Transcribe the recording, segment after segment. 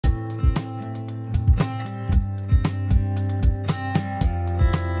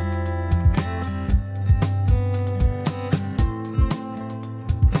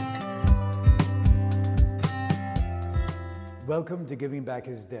Welcome to Giving Back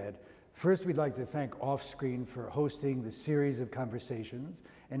is Dead. First, we'd like to thank Offscreen for hosting the series of conversations,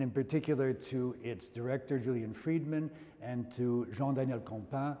 and in particular to its director, Julian Friedman, and to Jean-Daniel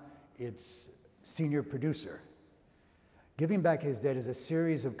Compin, its senior producer. Giving Back is Dead is a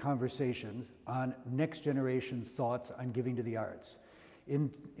series of conversations on next generation thoughts on giving to the arts. In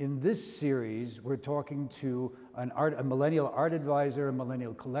this series, we're talking to a millennial art advisor, a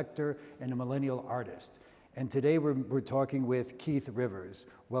millennial collector, and a millennial artist. And today we're talking with Keith Rivers.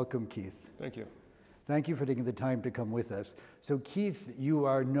 Welcome, Keith. Thank you. Thank you for taking the time to come with us. So Keith, you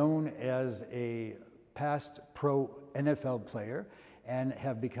are known as a past pro NFL player and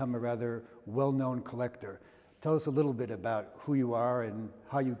have become a rather well-known collector. Tell us a little bit about who you are and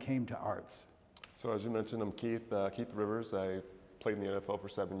how you came to arts. So as you mentioned, I'm Keith Rivers. I played in the NFL for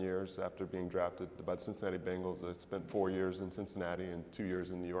 7 years after being drafted by the Cincinnati Bengals. I spent 4 years in Cincinnati and 2 years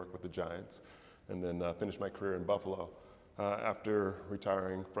in New York with the Giants, and then finished my career in Buffalo. After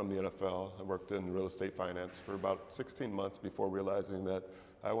retiring from the NFL, I worked in real estate finance for about 16 months before realizing that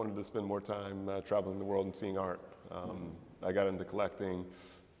I wanted to spend more time traveling the world and seeing art. I got into collecting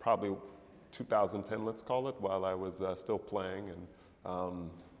probably 2010, let's call it, while I was still playing, and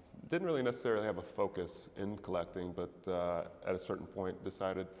didn't really necessarily have a focus in collecting, but at a certain point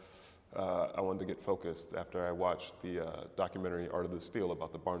decided I wanted to get focused after I watched the documentary Art of the Steal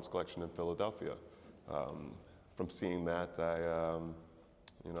about the Barnes collection in Philadelphia. From seeing that,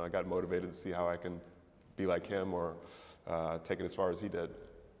 I got motivated to see how I can be like him or take it as far as he did.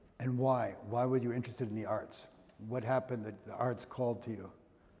 And why? Why were you interested in the arts? What happened that the arts called to you?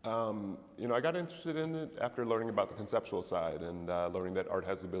 I got interested in it after learning about the conceptual side and learning that art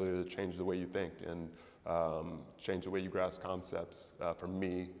has the ability to change the way you think and change the way you grasp concepts. For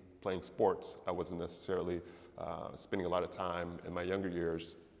me, playing sports, I wasn't necessarily spending a lot of time in my younger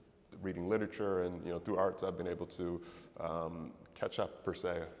years reading literature, and through arts I've been able to catch up per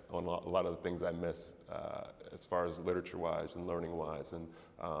se on a lot of the things I miss as far as literature-wise and learning-wise, and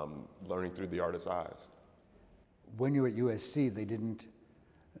learning through the artist's eyes. When you were at USC, they didn't.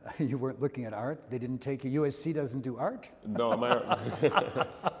 You weren't looking at art? They didn't take you? USC doesn't do art? No,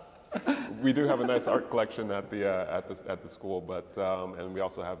 we do have a nice art collection at the school, but and we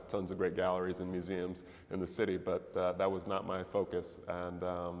also have tons of great galleries and museums in the city. But that was not my focus. And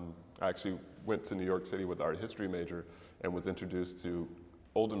I actually went to New York City with an art history major and was introduced to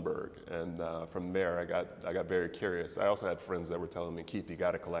Oldenburg. And from there, I got very curious. I also had friends that were telling me, "Keith, you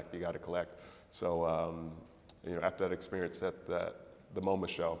got to collect. You got to collect." So after that experience at the MoMA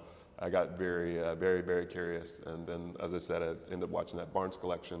show, I got very, very curious, and then, as I said, I ended up watching that Barnes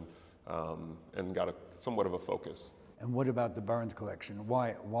collection and got somewhat of a focus. And what about the Barnes collection?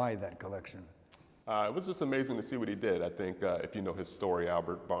 Why that collection? It was just amazing to see what he did. I think if you know his story,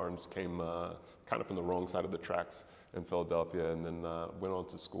 Albert Barnes came kind of from the wrong side of the tracks in Philadelphia, and then went on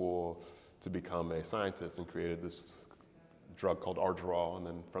to school to become a scientist and created this drug called Argerol, and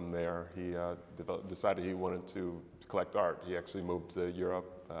then from there he decided he wanted to collect art. He actually moved to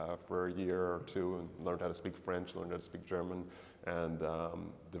Europe for a year or two and learned how to speak French, learned how to speak German, and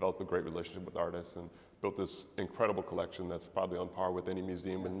developed a great relationship with artists and built this incredible collection that's probably on par with any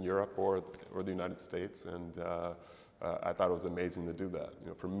museum in Europe or the United States. And I thought it was amazing to do that.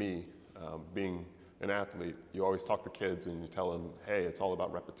 For me, being an athlete, you always talk to kids and you tell them, hey, it's all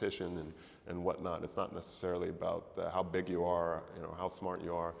about repetition and whatnot. It's not necessarily about how big you are, how smart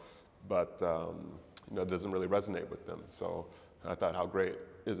you are, but it doesn't really resonate with them. So I thought, how great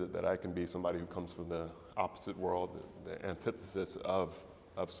is it that I can be somebody who comes from the opposite world, the antithesis of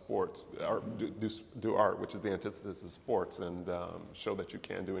sports, do art, which is the antithesis of sports, and show that you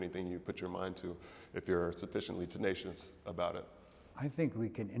can do anything you put your mind to if you're sufficiently tenacious about it. I think we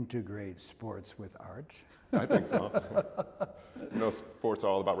can integrate sports with art. I think so. Sports are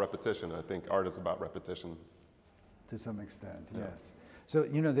all about repetition. I think art is about repetition. To some extent, yeah. Yes. So,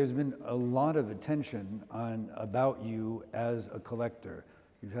 there's been a lot of attention about you as a collector.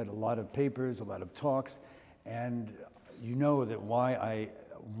 You've had a lot of papers, a lot of talks, and you know that why I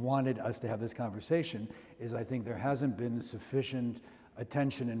wanted us to have this conversation is I think there hasn't been sufficient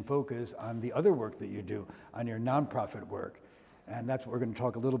attention and focus on the other work that you do, on your nonprofit work. And that's what we're going to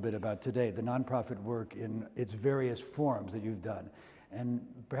talk a little bit about today, the nonprofit work in its various forms that you've done. And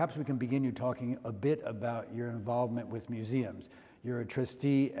perhaps we can begin you talking a bit about your involvement with museums. You're a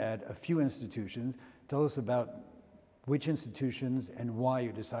trustee at a few institutions. Tell us about which institutions and why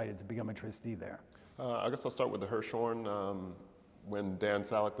you decided to become a trustee there. I guess I'll start with the Hirshhorn. When Dan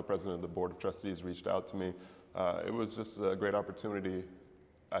Salek, the president of the Board of Trustees, reached out to me, it was just a great opportunity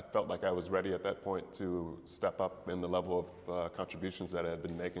I felt like I was ready at that point to step up in the level of contributions that I had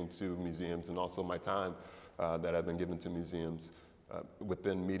been making to museums, and also my time that I've been given to museums.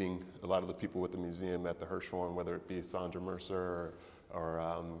 Within meeting a lot of the people with the museum at the Hirshhorn, whether it be Sandra Mercer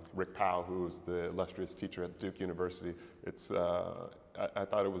or Rick Powell, who was the illustrious teacher at Duke University, I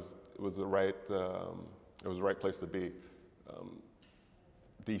thought it was the right place to be.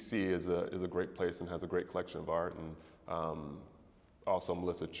 DC is a great place and has a great collection of art, and also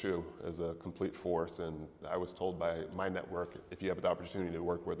Melissa Chu is a complete force, and I was told by my network, if you have the opportunity to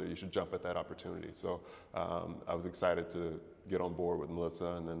work with her, you should jump at that opportunity. So I was excited to get on board with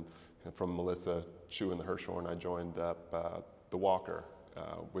Melissa, and then from Melissa Chu and the Hirshhorn, I joined up the Walker,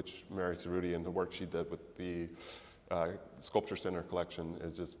 which Mary Cerruti and the work she did with the Sculpture Center collection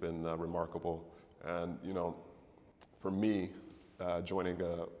has just been remarkable. And for me, joining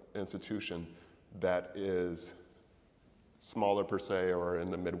an institution that is smaller per se, or in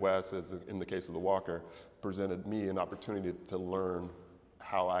the Midwest, as in the case of the Walker, presented me an opportunity to learn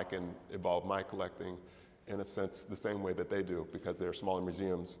how I can evolve my collecting in a sense the same way that they do, because they're smaller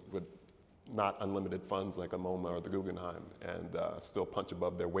museums with not unlimited funds like a MoMA or the Guggenheim, and still punch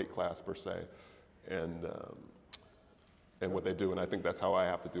above their weight class per se, and what they do. And I think that's how I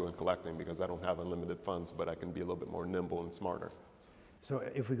have to do in collecting, because I don't have unlimited funds, but I can be a little bit more nimble and smarter. So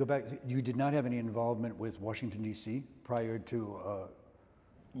if we go back, you did not have any involvement with Washington, D.C. prior to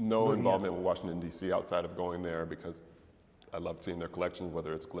No involvement with Washington, D.C. outside of going there because I love seeing their collections,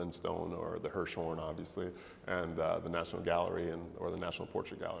 whether it's Glenstone or the Hirshhorn, obviously, and the National Gallery or the National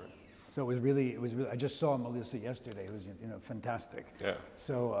Portrait Gallery. So it was really, I just saw Melissa yesterday. It was, fantastic. Yeah.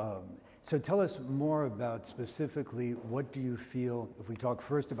 So tell us more about specifically, what do you feel, if we talk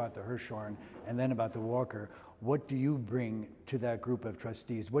first about the Hirshhorn and then about the Walker, what do you bring to that group of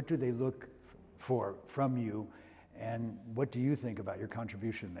trustees? What do they look for from you, and what do you think about your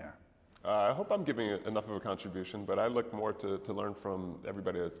contribution there? I hope I'm giving enough of a contribution, but I look more to learn from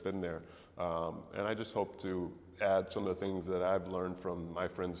everybody that's been there. And I just hope to add some of the things that I've learned from my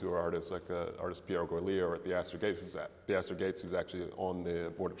friends who are artists, like artist Pierre Goylia at the Astor Gates, who's actually on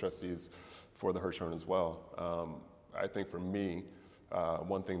the Board of Trustees for the Hirshhorn as well. I think for me,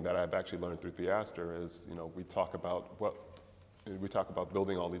 one thing that I've actually learned through the Astor is, we talk about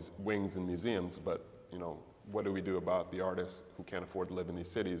building all these wings in museums, but what do we do about the artists who can't afford to live in these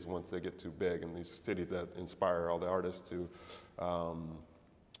cities once they get too big, and these cities that inspire all the artists to,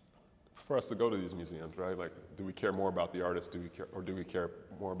 for us to go to these museums, right? Like, do we care more about the artists, or do we care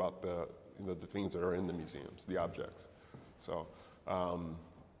more about the things that are in the museums, the objects? So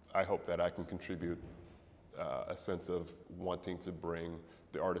I hope that I can contribute a sense of wanting to bring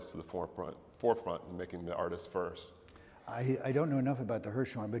the artists to the forefront and making the artists first. I don't know enough about the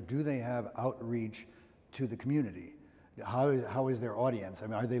Hirshhorn, but do they have outreach to the community? How is their audience? I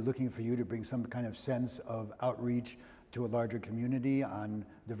mean, are they looking for you to bring some kind of sense of outreach to a larger community on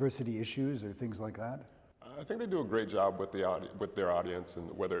diversity issues or things like that? I think they do a great job with their audience, and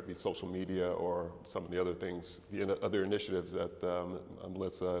whether it be social media or some of the other things, the other initiatives that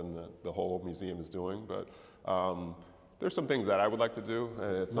Melissa and the whole museum is doing. But there's some things that I would like to do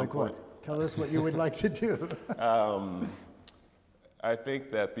at some point. What? Tell us what you would like to do. I think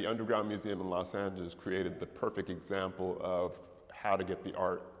that the Underground Museum in Los Angeles created the perfect example of how to get the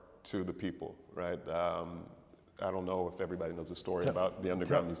art to the people, right? I don't know if everybody knows the story about the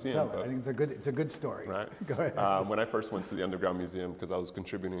Underground Museum. But I think it's a good story. Right? Go ahead. When I first went to the Underground Museum, because I was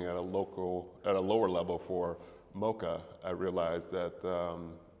contributing at a lower level for MoCA, I realized that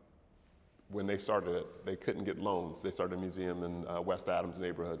when they started it, they couldn't get loans. They started a museum in West Adams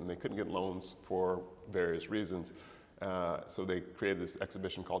neighborhood, and they couldn't get loans for various reasons. So they created this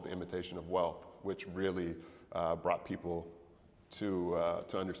exhibition called The Imitation of Wealth, which really brought people to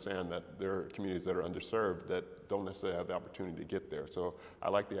understand that there are communities that are underserved that don't necessarily have the opportunity to get there. So I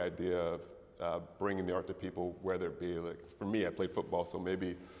like the idea of bringing the art to people, whether it be, like, for me, I played football, so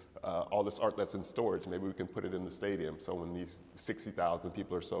maybe all this art that's in storage, maybe we can put it in the stadium. So when these 60,000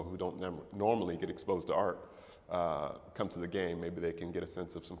 people or so who don't normally get exposed to art come to the game, maybe they can get a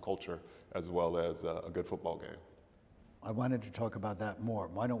sense of some culture as well as a good football game. I wanted to talk about that more.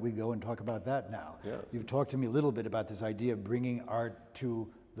 Why don't we go and talk about that now? Yes. You've talked to me a little bit about this idea of bringing art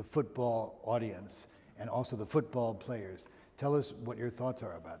to the football audience and also the football players. Tell us what your thoughts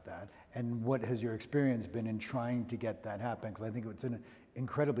are about that, and what has your experience been in trying to get that happen? Because I think it's an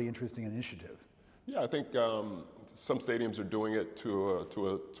incredibly interesting initiative. Yeah, I think some stadiums are doing it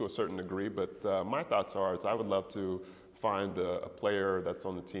to a certain degree, but my thoughts are I would love to find a player that's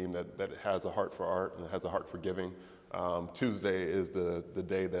on the team that has a heart for art and has a heart for giving. Tuesday is the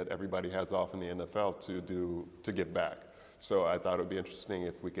day that everybody has off in the NFL to give back. So I thought it would be interesting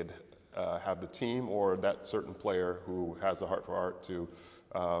if we could have the team or that certain player who has a heart for art to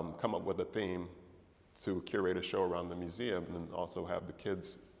come up with a theme to curate a show around the museum, and then also have the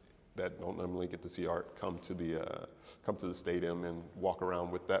kids that don't normally get to see art come to the stadium and walk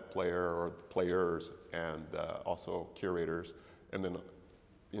around with that player or the players, and also curators, and then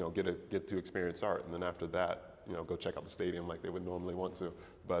get to experience art, and then after that go check out the stadium like they would normally want to,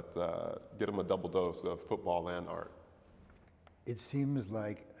 but get them a double dose of football and art. It seems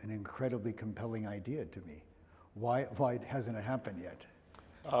like an incredibly compelling idea to me. Why hasn't it happened yet?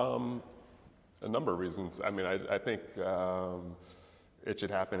 A number of reasons. I mean, I think it should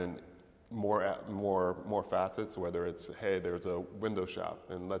happen in more facets, whether it's, hey, there's a window shop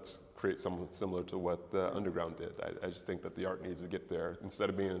and let's create something similar to what the Underground did. I just think that the art needs to get there instead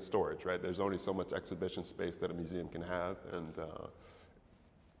of being in storage, right? There's only so much exhibition space that a museum can have, and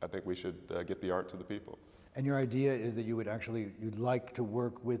I think we should get the art to the people. And your idea is that you'd like to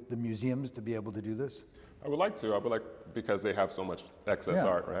work with the museums to be able to do this? I would like to, because they have so much excess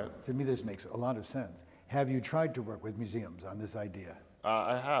art, right? To me, this makes a lot of sense. Have you tried to work with museums on this idea?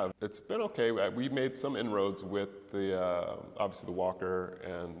 I have. It's been okay. We made some inroads with obviously the Walker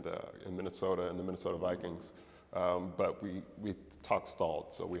and in Minnesota and the Minnesota Vikings, but we talk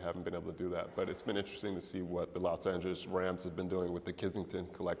stalled, so we haven't been able to do that. But it's been interesting to see what the Los Angeles Rams have been doing with the Kensington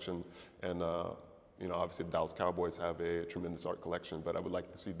collection, and obviously the Dallas Cowboys have a tremendous art collection, but I would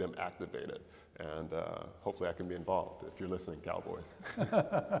like to see them activate it, and hopefully I can be involved if you're listening, Cowboys.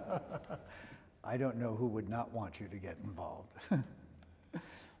 I don't know who would not want you to get involved.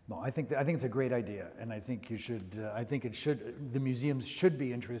 No, I think it's a great idea, and I think you should. The museums should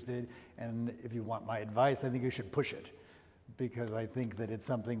be interested, and if you want my advice, I think you should push it, because I think that it's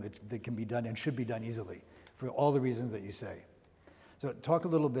something that can be done and should be done easily, for all the reasons that you say. So, talk a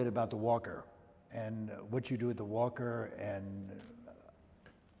little bit about the Walker and what you do at the Walker, and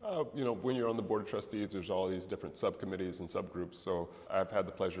when you're on the board of trustees, there's all these different subcommittees and subgroups. So I've had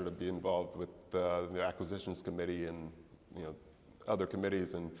the pleasure to be involved with the acquisitions committee and other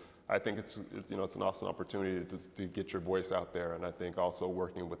committees, and I think it's an awesome opportunity to get your voice out there. And I think also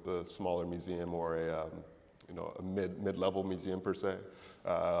working with the smaller museum or a mid-level museum per se,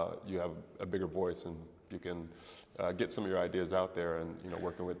 you have a bigger voice, and you can get some of your ideas out there. And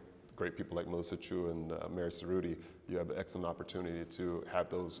working with great people like Melissa Chu and Mary Cerruti, you have an excellent opportunity to have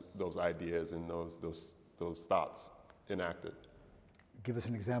those ideas and those thoughts enacted. Give us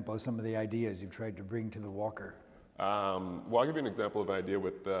an example of some of the ideas you've tried to bring to the Walker. Well, I'll give you an example of an idea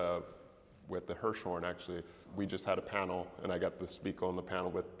with the Hirshhorn, actually. We just had a panel, and I got to speak on the panel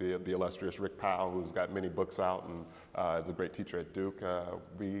with the illustrious Rick Powell, who's got many books out and is a great teacher at Duke.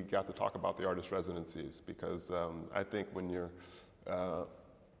 We got to talk about the artist residencies, because I think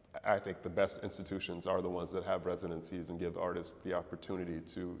I think the best institutions are the ones that have residencies and give artists the opportunity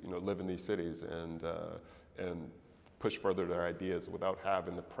to live in these cities and push further their ideas without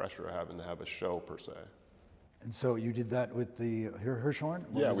having the pressure of having to have a show per se. And so you did that with the Hirshhorn?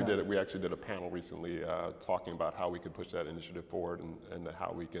 Yeah, we did it. We actually did a panel recently talking about how we can push that initiative forward, and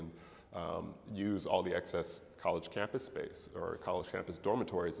how we can use all the excess college campus space or college campus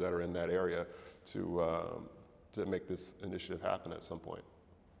dormitories that are in that area to make this initiative happen at some point.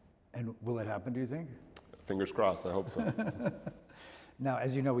 And will it happen, do you think? Fingers crossed, I hope so. Now,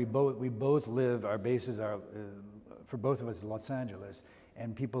 as you know, we both live, our bases are, for both of us, in Los Angeles,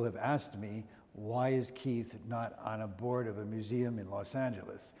 and people have asked me, why is Keith not on a board of a museum in Los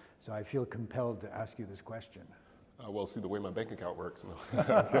Angeles? So I feel compelled to ask you this question. Well, see the way my bank account works. No,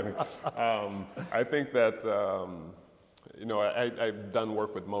 I'm kidding. I think that, I've done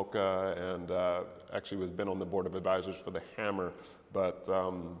work with MoCA, and actually been on the board of advisors for the Hammer. But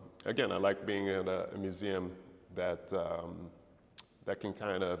again, I like being in a museum that can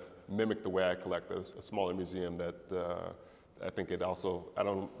kind of mimic the way I collect, a smaller museum that I think it also, I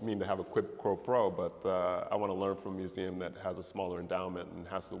don't mean to have a quid pro quo, but I want to learn from a museum that has a smaller endowment and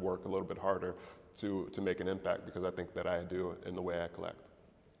has to work a little bit harder to make an impact, because I think that I do in the way I collect.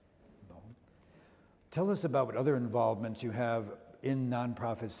 Tell us about what other involvements you have in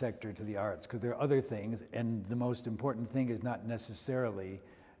nonprofit sector to the arts, because there are other things, and the most important thing is not necessarily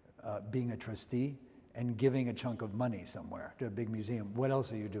being a trustee and giving a chunk of money somewhere to a big museum. What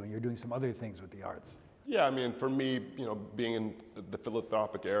else are you doing? You're doing some other things with the arts. Yeah, I mean, for me, being in the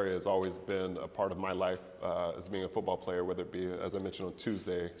philanthropic area has always been a part of my life as being a football player, whether it be, as I mentioned, on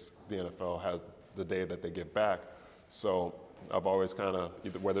Tuesdays, the NFL has the day that they give back. So I've always kind of,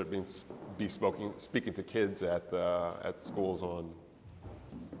 either whether it be speaking to kids at schools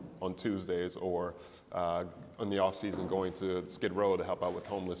on Tuesdays, or in the off season going to Skid Row to help out with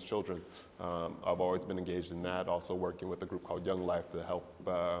homeless children. I've always been engaged in that, also working with a group called Young Life to help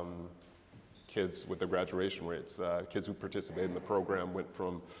kids with their graduation rates. Kids who participated in the program went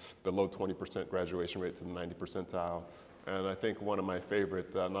from the low 20% graduation rate to the 90 percentile. And I think one of my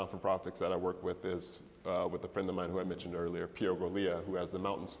favorite non-for-profits that I work with is with a friend of mine who I mentioned earlier, Piero Grolia, who has the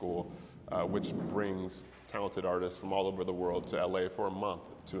Mountain School, which brings talented artists from all over the world to LA for a month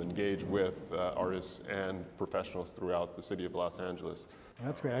to engage with artists and professionals throughout the city of Los Angeles.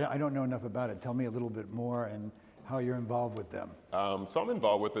 That's great. I don't know enough about it. Tell me a little bit more and how you're involved with them. So I'm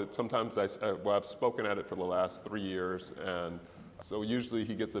involved with it. Sometimes I've spoken at it for the last 3 years, and so usually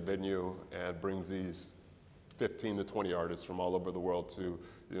he gets a venue and brings these 15 to 20 artists from all over the world to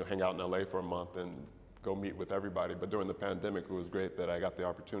hang out in LA for a month and go meet with everybody. But during the pandemic, it was great that I got the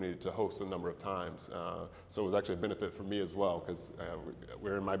opportunity to host a number of times. So it was actually a benefit for me as well, because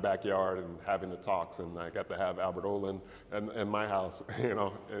we're in my backyard and having the talks, and I got to have Albert Olin in my house,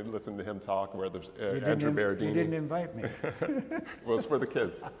 and listen to him talk, where there's Andrew Berardini. You didn't invite me. Well, it's for the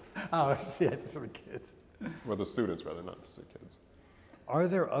kids. Oh, I see, it's for the kids. Well, the students rather, not just the kids. Are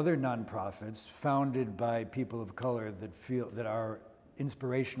there other nonprofits founded by people of color that are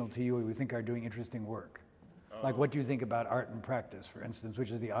inspirational to you or you think are doing interesting work? Like what do you think about Art and Practice, for instance,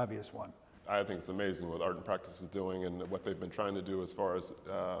 which is the obvious one? I think it's amazing what Art and Practice is doing and what they've been trying to do as far as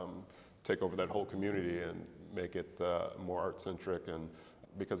take over that whole community and make it more art-centric. And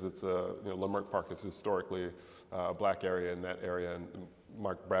because it's Leimert Park is historically a black area in that area, and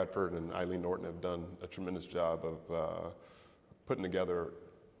Mark Bradford and Eileen Norton have done a tremendous job of putting together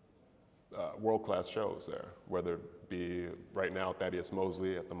world-class shows there, whether it be right now Thaddeus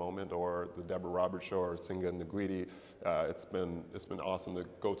Mosley at the moment, or the Deborah Roberts show, or Singa Nguidi. It's been awesome to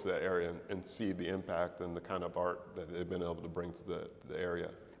go to that area and see the impact and the kind of art that they've been able to bring to the area.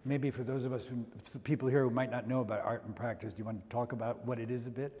 Maybe for those of us, people here who might not know about Art and Practice, do you want to talk about what it is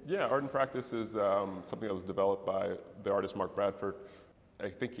a bit? Yeah, Art and Practice is something that was developed by the artist Mark Bradford.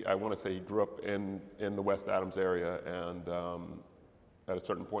 I want to say he grew up in the West Adams area, and at a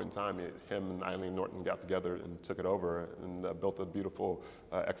certain point in time, him and Eileen Norton got together and took it over and built a beautiful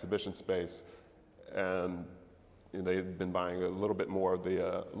exhibition space. And they've been buying a little bit more of the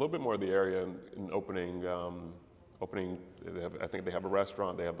area and opening. I think they have a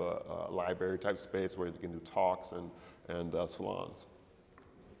restaurant. They have a library type space where you can do talks and salons.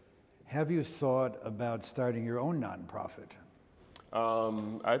 Have you thought about starting your own nonprofit?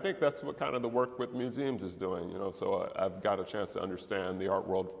 I think that's what kind of the work with museums is doing, so I've got a chance to understand the art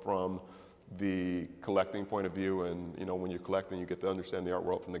world from the collecting point of view, and when you're collecting, you get to understand the art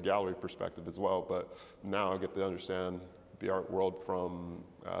world from the gallery perspective as well, but now I get to understand the art world from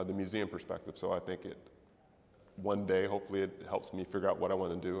the museum perspective, so I think one day, hopefully it helps me figure out what I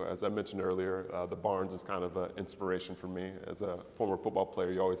want to do. As I mentioned earlier, the Barnes is kind of an inspiration for me. As a former football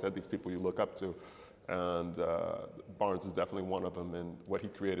player, you always had these people you look up to. And Barnes is definitely one of them, and what he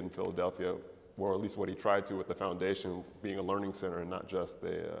created in Philadelphia, or at least what he tried to with the foundation, being a learning center and not just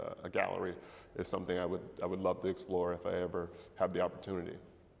a gallery, is something I would love to explore if I ever have the opportunity.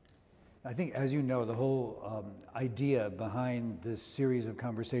 I think, as you know, the whole idea behind this series of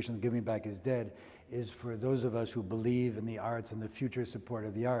conversations, Giving Back is Dead, is for those of us who believe in the arts and the future support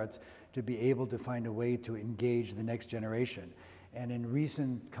of the arts to be able to find a way to engage the next generation. And in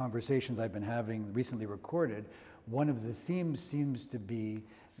recent conversations I've been having, recently recorded, one of the themes seems to be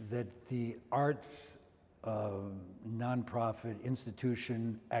that the arts nonprofit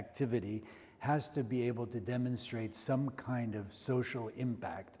institution activity has to be able to demonstrate some kind of social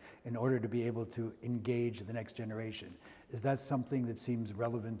impact in order to be able to engage the next generation. Is that something that seems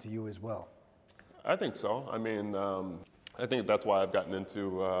relevant to you as well? I think so. I mean, I think that's why I've gotten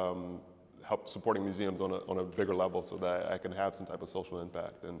into help supporting museums on a bigger level, so that I can have some type of social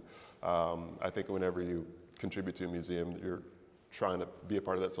impact. And I think whenever you contribute to a museum, you're trying to be a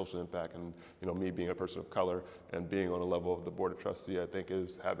part of that social impact. And me being a person of color and being on a level of the board of trustee, I think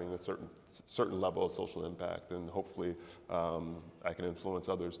is having a certain level of social impact. And hopefully, I can influence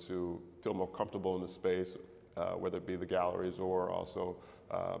others to feel more comfortable in the space, whether it be the galleries or also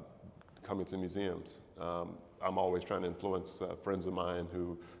coming to museums. I'm always trying to influence friends of mine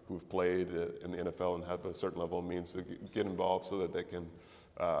who've played in the NFL and have a certain level of means to get involved, so that they can,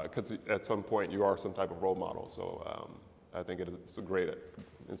 because at some point you are some type of role model. So I think it's a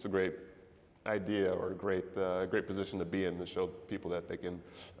great idea, or a great position to be in, to show people that they can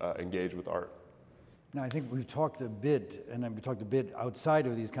engage with art. Now, I think we've talked a bit, and we talked a bit outside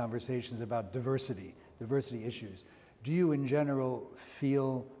of these conversations about diversity issues. Do you in general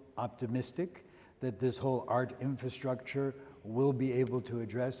feel optimistic that this whole art infrastructure will be able to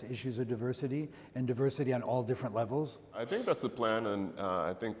address issues of diversity and diversity on all different levels? I think that's the plan, and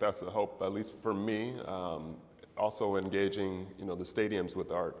I think that's the hope, at least for me. Also engaging, the stadiums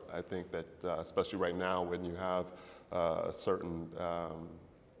with art. I think that, especially right now, when you have a certain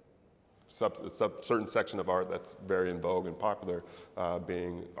certain section of art that's very in vogue and popular,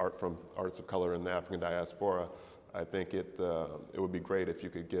 being art from artists of color in the African diaspora, I think it would be great if you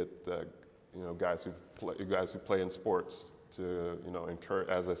could get guys who play in sports to encourage,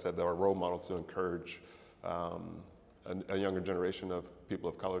 as I said, there are role models to encourage a younger generation of people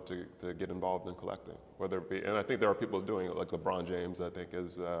of color to get involved in collecting, whether it be, and I think there are people doing it, like LeBron James, I think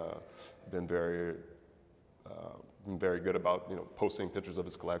has been very good about posting pictures of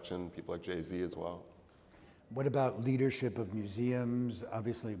his collection, people like Jay-Z as well. What about leadership of museums,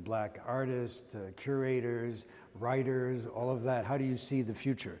 obviously black artists, curators, writers, all of that? How do you see the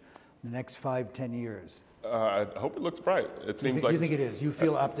future, the next 5, 10 years? I hope it looks bright. It seems like you think it is. You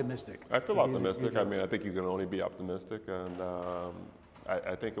feel optimistic. I feel optimistic. I mean, I think you can only be optimistic, and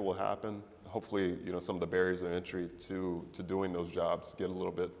I think it will happen. Hopefully, some of the barriers of entry to doing those jobs get a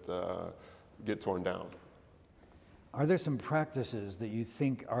little bit get torn down. Are there some practices that you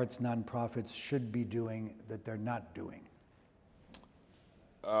think arts nonprofits should be doing that they're not doing?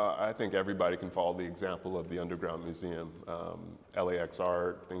 I think everybody can follow the example of the Underground Museum, LAX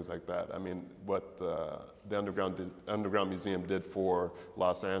Art, things like that. I mean, what the Underground Museum did for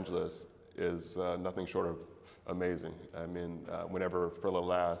Los Angeles is nothing short of amazing. I mean, whenever for the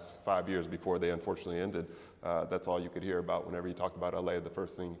last 5 years before they unfortunately ended, that's all you could hear about. Whenever you talked about LA, the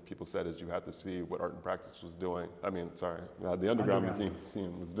first thing people said is you had to see what Art and Practice was doing. I mean, sorry, the Underground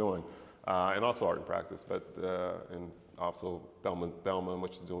Museum was doing, and also Art and Practice, but and also Thelma,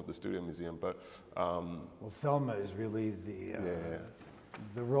 which is doing with the Studio Museum. But well, Thelma is really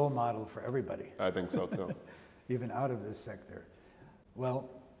the role model for everybody. I think so too. Even out of this sector. Well,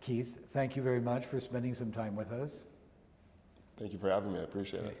 Keith, thank you very much for spending some time with us. Thank you for having me. I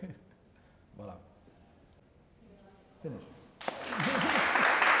appreciate it. Voilà. Finish.